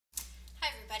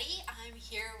everybody. I'm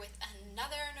here with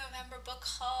another November book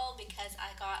haul because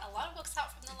I got a lot of books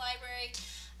out from the library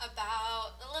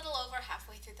about a little over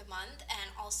halfway through the month,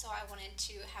 and also I wanted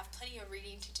to have plenty of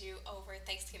reading to do over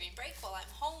Thanksgiving break while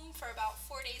I'm home for about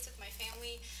 4 days with my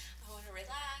family. I want to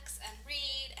relax and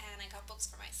read, and I got books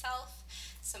for myself,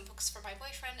 some books for my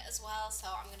boyfriend as well, so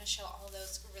I'm going to show all of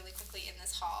those really quickly in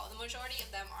this haul. The majority of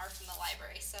them are from the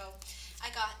library. So I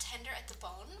got Tender at the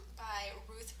Bone by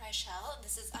Ruth Reichel.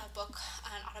 This is a book,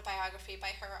 an autobiography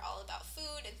by her, all about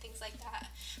food and things like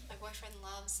that. My boyfriend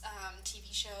loves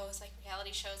TV shows, like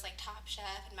reality shows like Top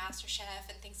Chef and Master Chef,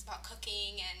 and things about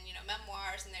cooking and,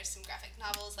 memoirs, and there's some graphic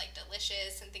novels like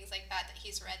Delicious and things like that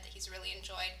he's read that he's really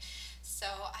enjoyed. So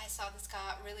I saw this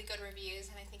got really good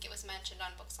reviews, and I think it was mentioned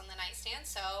on Books on the Nightstand,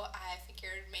 so I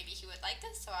figured maybe he would like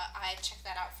this, so I checked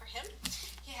that out for him.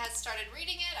 He has started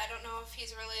reading it. I don't know if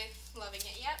he's really loving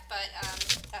it yet, but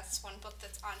that's one book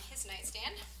that's on his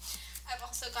nightstand. I've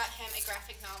also got him a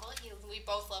graphic novel. We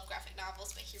both love graphic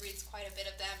novels, but he reads quite a bit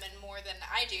of them and more than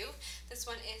I do. This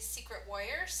one is Secret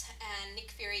Warriors and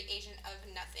Nick Fury, Agent of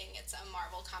Nothing. It's a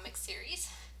Marvel comic series.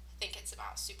 I think it's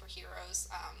about superheroes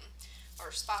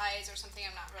or spies or something.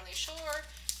 I'm not really sure.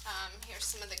 Here's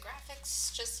some of the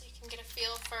graphics just so you can get a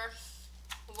feel for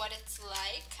what it's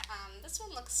like. This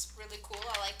one looks really cool.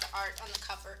 I like the art on the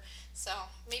cover, so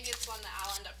maybe it's one that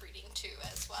I'll end up reading too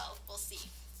as well. We'll see.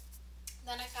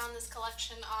 Then I found this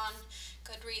collection on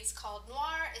Goodreads called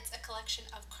Noir. It's a collection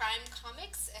of crime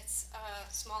comics. It's a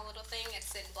small little thing.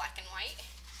 It's in black and white.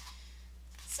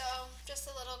 So just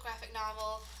a little graphic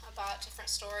novel about different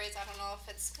stories. I don't know if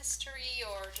it's mystery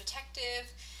or detective.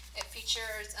 It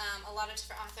features a lot of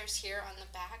different authors here on the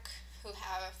back who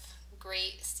have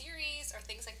great series or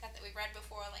things like that we've read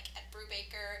before, like Ed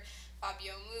Brubaker,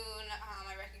 Fabio Moon.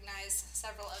 I recognize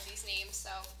several of these names, so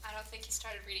I don't think he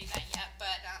started reading that yet,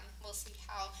 but we'll see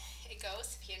how it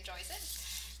goes, if he enjoys it.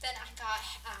 Then I got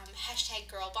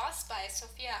 #Girlboss by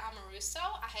Sophia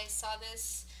Amoruso. I saw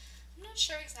this, I'm not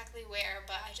sure exactly where,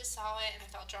 but I just saw it and I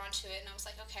felt drawn to it, and I was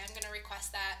like, okay, I'm going to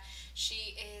request that.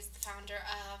 She is the founder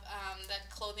of the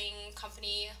clothing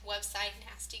company website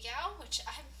Nasty Gal, which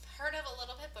I've heard of a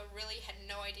little bit, but really had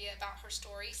no idea about her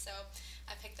story, so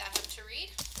I picked that up to read.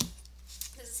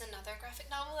 This is another graphic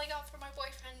novel I got from my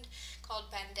boyfriend called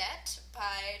Bandette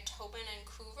by Tobin and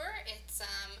Coover. It's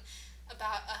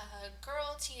about a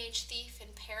girl teenage thief in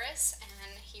Paris,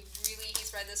 and he's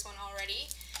read this one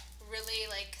already. Really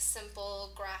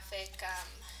simple graphic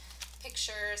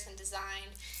pictures and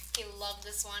design. He loved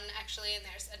this one actually, and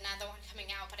there's another one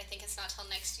coming out, but I think it's not till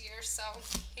next year, so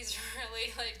he's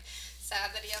really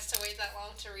sad that he has to wait that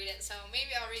long to read it, so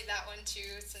maybe I'll read that one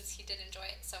too since he did enjoy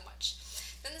it so much.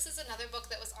 Then this is another book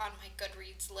that was on my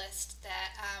Goodreads list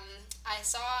that I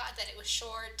saw that it was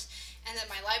short and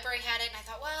that my library had it, and I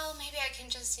thought, well, maybe I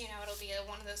can just, it'll be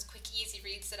one of those quick, easy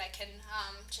reads that I can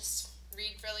just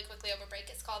read really quickly over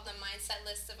break. It's called The Mindset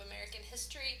List of American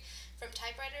History, From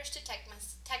Typewriters to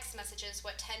Text Messages,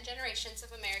 What 10 Generations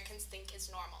of Americans Think is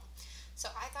Normal. So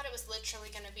I thought it was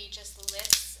literally going to be just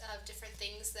lists of different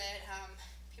things that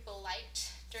people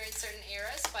liked during certain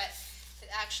eras, but it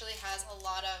actually has a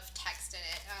lot of text in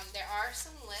it. There are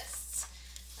some lists,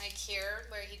 like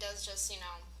here, where he does just,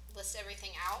 list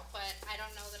everything out, but I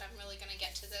don't know that I'm really going to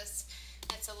get to this.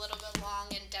 It's a little bit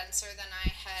long and denser than I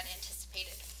had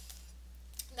anticipated.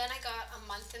 Then I got A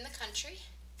Month in the Country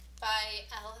by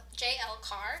J.L.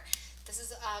 Carr. This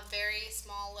is a very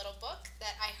small little book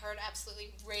that I heard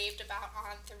absolutely raved about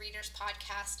on the Readers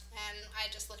podcast, and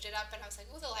I just looked it up and I was like,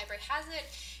 ooh, the library has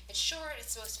it. It's short,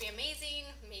 it's supposed to be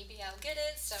amazing, maybe I'll get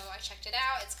it. So I checked it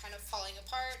out. It's kind of falling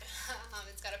apart.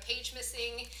 It's got a page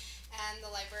missing, and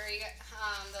the librarian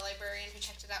who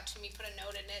checked it out to me put a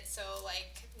note in it. So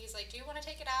he's like, do you want to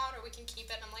take it out or we can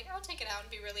keep it? And I'm like, I'll take it out and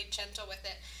be really gentle with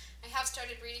it. I have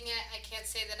started reading it. I can't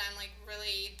say that I'm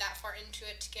really that far into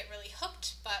it to get really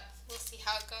hooked, but we'll see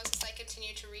how it goes as I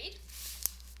continue to read.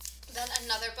 Then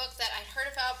another book that I'd heard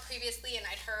about previously, and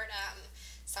I'd heard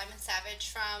Simon Savage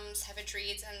from Savage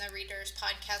Reads and the Readers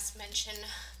podcast mention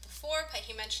before, but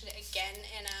he mentioned it again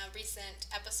in a recent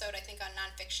episode, I think on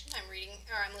nonfiction.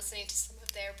 I'm listening to some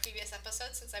of their previous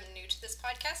episodes since I'm new to this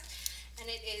podcast, and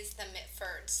it is The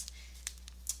Mitfords.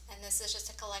 And this is just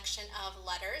a collection of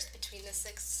letters between the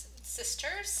 6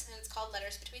 sisters, and it's called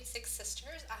Letters Between 6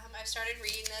 Sisters. I've started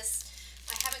reading this.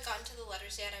 I haven't gotten to the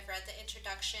letters yet. I've read the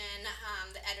introduction,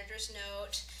 the editor's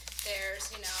note.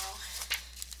 There's,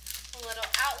 a little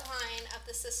outline of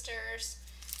the sisters.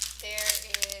 There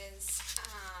is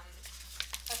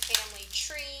a family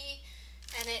tree,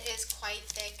 and it is quite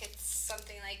thick. It's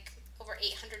something like over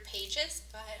 800 pages,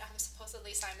 but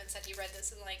supposedly Simon said he read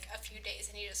this in like a few days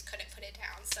and he just couldn't put it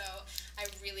down. So I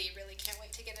really, really can't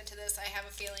wait to get into this. I have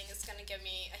a feeling it's going to give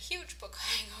me a huge book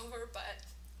hangover, but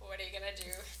what are you going to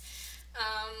do?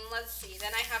 Let's see.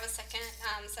 Then I have a second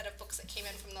set of books that came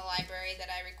in from the library that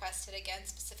I requested again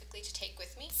specifically to take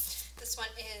with me. This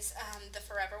one is The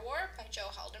Forever War by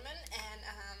Joe Haldeman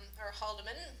or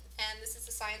Haldeman, and this is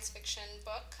a science fiction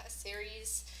book, a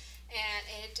series, and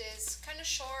it is kind of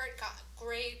short. Got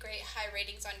great high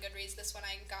ratings on Goodreads. This one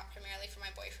I got primarily for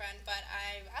my boyfriend, but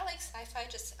I like sci-fi.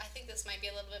 I think this might be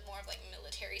a little bit more of like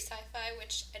military sci-fi,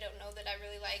 which I don't know that I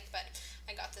really like, but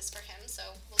I got this for him,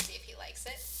 so we'll see if he likes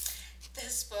it.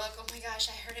 This book, oh my gosh,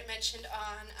 I heard it mentioned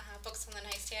on Books on the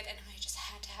Nightstand, and I just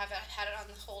had to have it. I had it on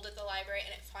the hold at the library,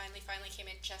 and it finally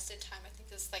came in just in time. I think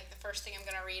this is like the first thing I'm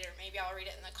going to read, or maybe I'll read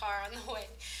it in the car on the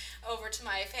way over to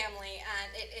my family, and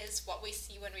it is What We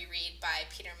See When We Read by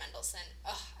Peter Mendelsohn.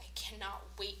 Oh, I cannot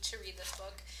wait to read this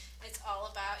book. It's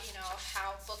all about,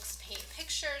 how books paint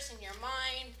pictures in your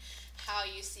mind, how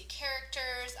you see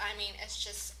characters. I mean, it's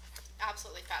just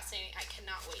absolutely fascinating. I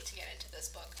cannot wait to get into this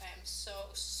book. I am so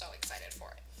excited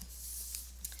for it.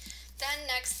 Then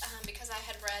next, because I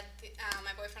had read,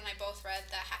 my boyfriend and I both read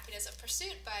The Happiness of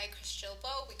Pursuit by Chris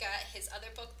Gilbo, we got his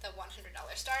other book, The $100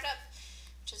 Startup,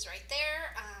 which is right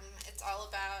there. It's all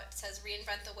about, it says,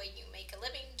 reinvent the way you make a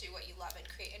living, do what you love, and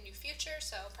create a new future.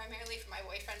 So primarily for my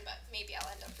boyfriend, but maybe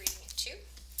I'll end up reading it too.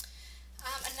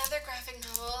 Another graphic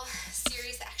novel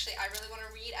series that actually I really want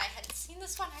to read. I had seen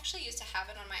this one. I actually used to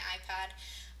have it on my iPad,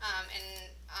 and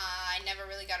I never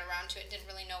really got around to it. Didn't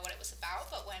really know what it was about,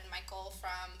 but when Michael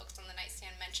from Books on the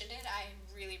Nightstand mentioned it, I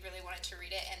really wanted to read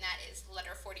it, and that is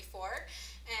Letter 44.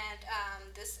 And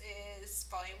this is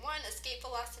Volume 1, Escape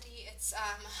Velocity. It's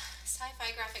a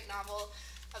sci-fi graphic novel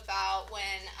about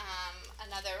when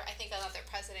another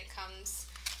president comes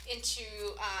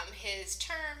into his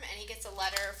term, and he gets a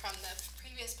letter from the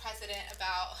previous president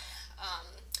about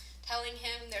telling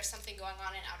him there's something going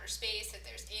on in outer space, that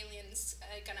there's aliens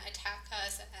going to attack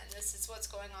us, and this is what's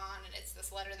going on, and it's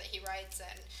this letter that he writes,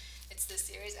 and it's this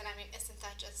series, and I mean, isn't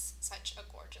that just such a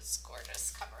gorgeous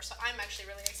cover? So I'm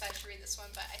actually really excited to read this one,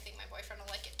 but I think my boyfriend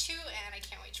will like it too, and I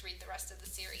can't wait to read the rest of the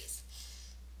series.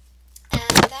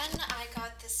 And then I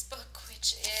got this book,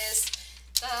 which is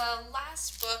the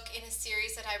last book in a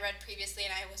series that I read previously,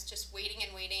 and I was just waiting.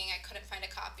 I couldn't find a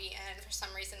copy, and for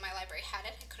some reason my library had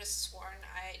it. I could have sworn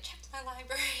I checked my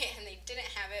library and they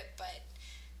didn't have it, but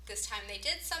this time they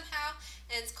did somehow,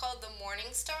 and it's called The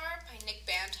Morning Star by Nick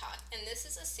Bantock, and this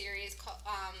is a series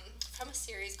from a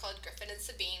series called Griffin and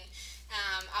Sabine.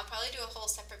 I'll probably do a whole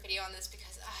separate video on this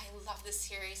because I love this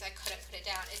series. I couldn't put it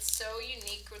down. It's so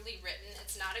uniquely written.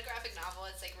 It's not a graphic novel.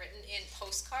 It's like written in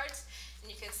postcards,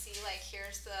 and you can see like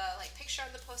here's the picture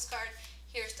on the postcard.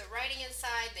 Here's the writing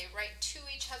inside. They write to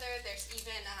each other. There's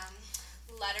even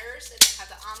letters, and they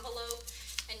have the envelope,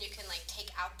 and you can like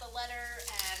take out the letter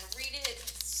and read it.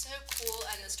 It's so cool,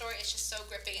 and the story is just so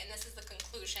gripping. And this is the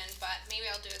conclusion, but maybe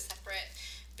I'll do a separate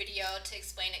video to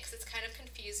explain it because it's kind of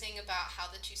confusing about how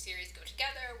the two series go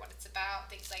together, what it's about,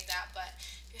 things like that. But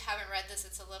if you haven't read this,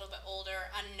 it's a little bit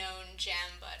older, unknown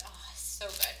gem, but so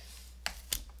good.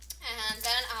 And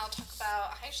then I'll talk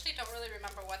about, I actually don't really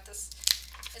remember what this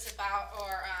is about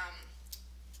or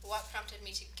what prompted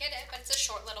me to get it, but it's a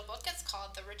short little book. It's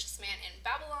called The Richest Man in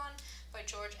Babylon by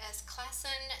George S.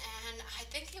 Clason, and I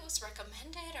think it was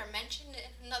recommended or mentioned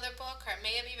in another book, or it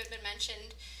may have even been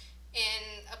mentioned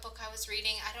in a book I was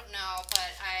reading. I don't know,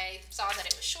 but I saw that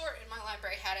it was short and my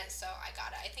library had it, so I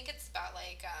got it. I think it's about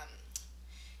like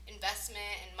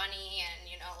investment and money and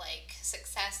like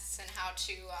success and how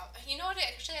to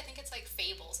actually I think it's like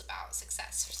fables about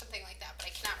success or something like that, but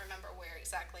I cannot remember where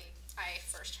exactly I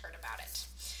first heard about it.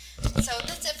 So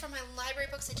that's it for my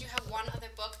library books. I do have one other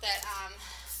book that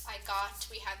I got.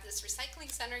 We have this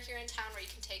recycling center here in town where you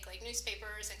can take like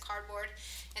newspapers and cardboard,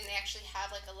 and they actually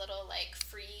have like a little like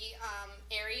free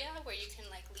area where you can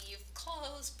like leave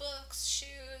clothes, books,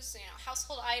 shoes,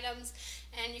 household items,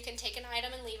 and you can take an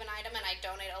item and leave an item, and I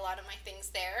donate a lot of my things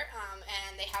there,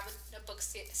 and they have a book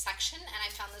section, and I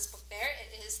found this book there.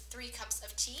 It is 3 Cups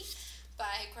of Tea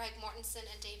by Greg Mortensen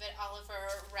and David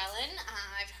Oliver Relin.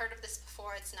 I've heard of this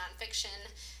before. It's nonfiction.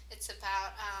 It's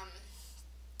about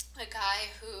a guy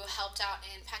who helped out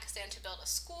in Pakistan to build a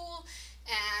school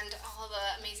and all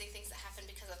the amazing things that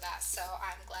happened because of that. So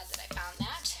I'm glad that I found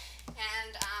that.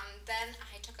 And then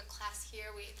I took a class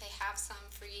here. They have some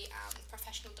free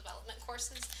professional development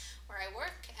courses where I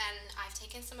work, and I've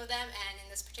taken some of them, and in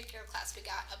this particular class we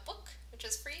got a book which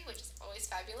is free, which is always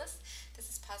fabulous. This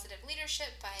is Positive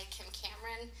Leadership by Kim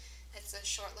Cameron. It's a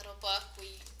short little book.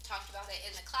 We talked about it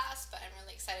in the class, but I'm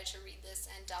really excited to read this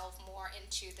and delve more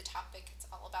into the topic. It's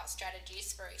all about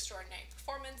strategies for extraordinary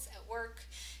performance at work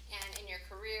and in your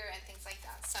career and things like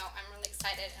that. So I'm really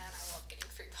excited, and I love getting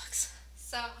free books.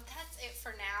 So that's it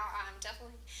for now.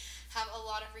 Definitely have a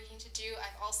lot of reading to do.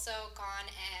 I've also gone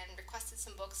and requested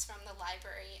some books from the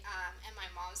library at my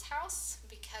mom's house,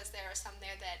 because there are some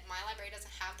there that my library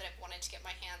doesn't have that I've wanted to get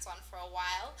my hands on for a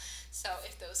while. So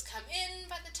if those come in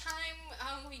by the time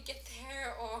we get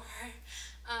there, or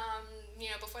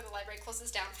before the library closes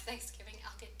down for Thanksgiving,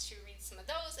 I'll get to read some of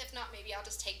those. If not, maybe I'll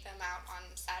just take them out on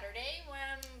Saturday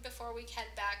before we head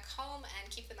back home, and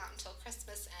keep them out until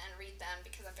Christmas and read them,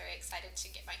 because I'm very excited to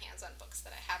get my hands on books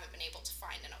that I haven't been able to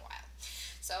find in a while.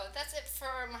 So that's it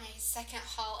for my second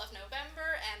haul of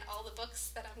November and all the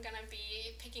books that I'm going to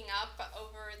be picking up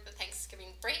over the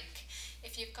Thanksgiving break.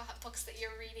 If you've got books that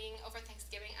you're reading over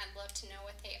Thanksgiving, I'd love to know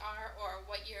what they are, or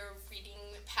what your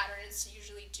reading patterns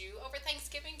usually do over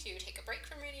Thanksgiving. Do you take a break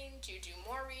from reading? Do you do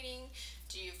more reading?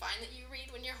 Do you find that you read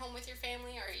when you're home with your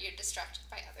family, or are you distracted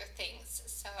by other things?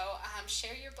 So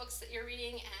share your books that you're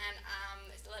reading, and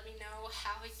let me know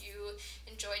how you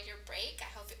enjoyed your break. I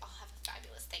hope you all have a